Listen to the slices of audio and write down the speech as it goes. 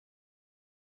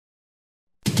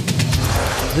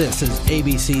This is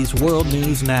ABC's World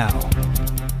News Now.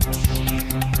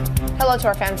 Hello to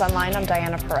our fans online. I'm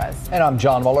Diana Perez. And I'm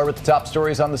John Muller with the top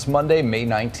stories on this Monday, May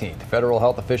 19th. Federal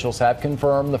health officials have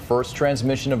confirmed the first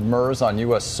transmission of MERS on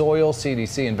U.S. soil.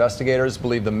 CDC investigators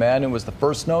believe the man who was the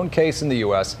first known case in the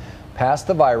U.S. passed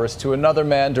the virus to another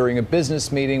man during a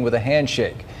business meeting with a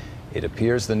handshake. It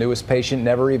appears the newest patient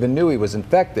never even knew he was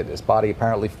infected. His body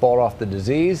apparently fought off the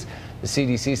disease. The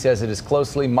CDC says it is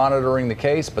closely monitoring the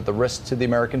case, but the risk to the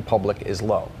American public is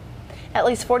low. At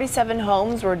least 47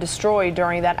 homes were destroyed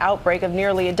during that outbreak of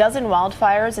nearly a dozen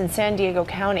wildfires in San Diego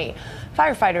County.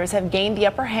 Firefighters have gained the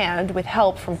upper hand with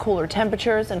help from cooler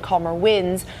temperatures and calmer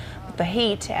winds. But the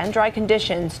heat and dry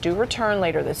conditions do return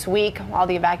later this week. While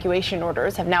the evacuation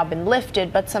orders have now been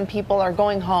lifted, but some people are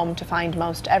going home to find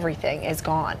most everything is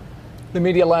gone. The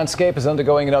media landscape is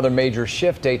undergoing another major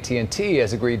shift. AT&T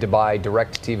has agreed to buy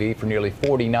DirecTV for nearly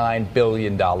 $49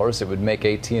 billion. It would make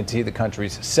AT&T the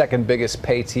country's second biggest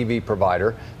pay TV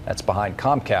provider. That's behind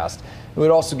Comcast. It would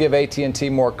also give AT&T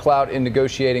more clout in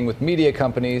negotiating with media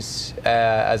companies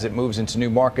as it moves into new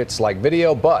markets like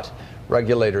video. But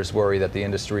regulators worry that the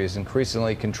industry is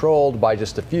increasingly controlled by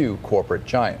just a few corporate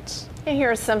giants. And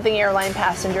here's something airline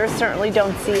passengers certainly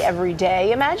don't see every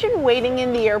day. Imagine waiting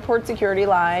in the airport security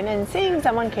line and seeing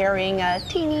someone carrying a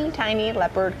teeny tiny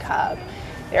leopard cub.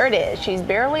 There it is. She's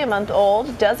barely a month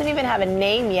old, doesn't even have a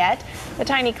name yet. The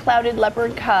tiny clouded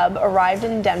leopard cub arrived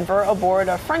in Denver aboard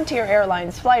a Frontier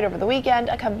Airlines flight over the weekend,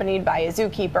 accompanied by a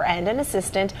zookeeper and an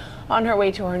assistant on her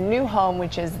way to her new home,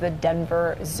 which is the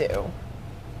Denver Zoo.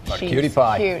 She's cutie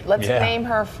pie. Cute. Let's name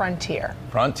her Frontier.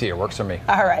 Frontier works for me.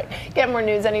 All right. Get more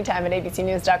news anytime at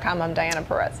abcnews.com. I'm Diana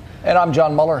Perez. And I'm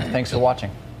John Muller. Thanks for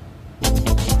watching.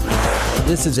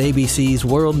 This is ABC's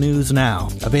World News Now,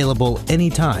 available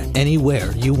anytime,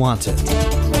 anywhere you want it.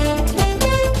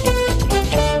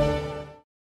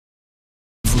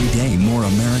 Every day, more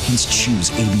Americans choose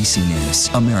ABC News,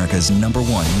 America's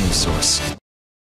 #1 news source.